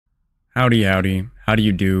Howdy, howdy. How do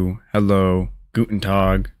you do? Hello, guten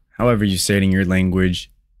tag, however you say it in your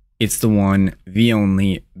language. It's the one, the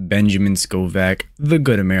only, Benjamin Scovach, the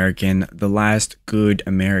good American, the last good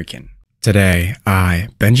American. Today, I,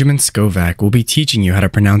 Benjamin Scovach, will be teaching you how to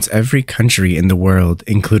pronounce every country in the world,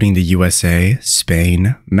 including the USA,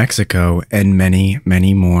 Spain, Mexico, and many,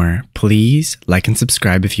 many more. Please like and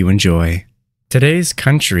subscribe if you enjoy. Today's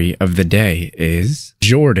country of the day is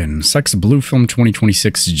Jordan. Sex Blue Film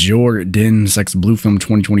 2026. Jordan. Sex Blue Film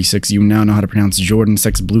 2026. You now know how to pronounce Jordan.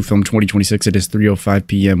 Sex Blue Film 2026. It is 3:05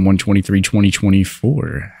 p.m.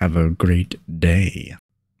 1/23/2024. Have a great day.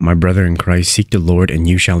 My brother in Christ, seek the Lord and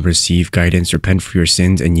you shall receive guidance. Repent for your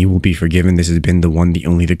sins and you will be forgiven. This has been the one, the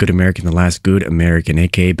only, the good American, the last good American,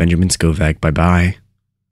 aka Benjamin Scovach. Bye-bye.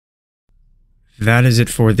 That is it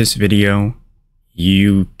for this video.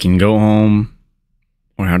 You can go home.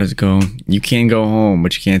 Or how does it go? You can go home,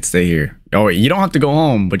 but you can't stay here. Oh, wait, you don't have to go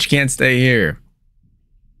home, but you can't stay here.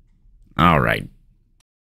 All right.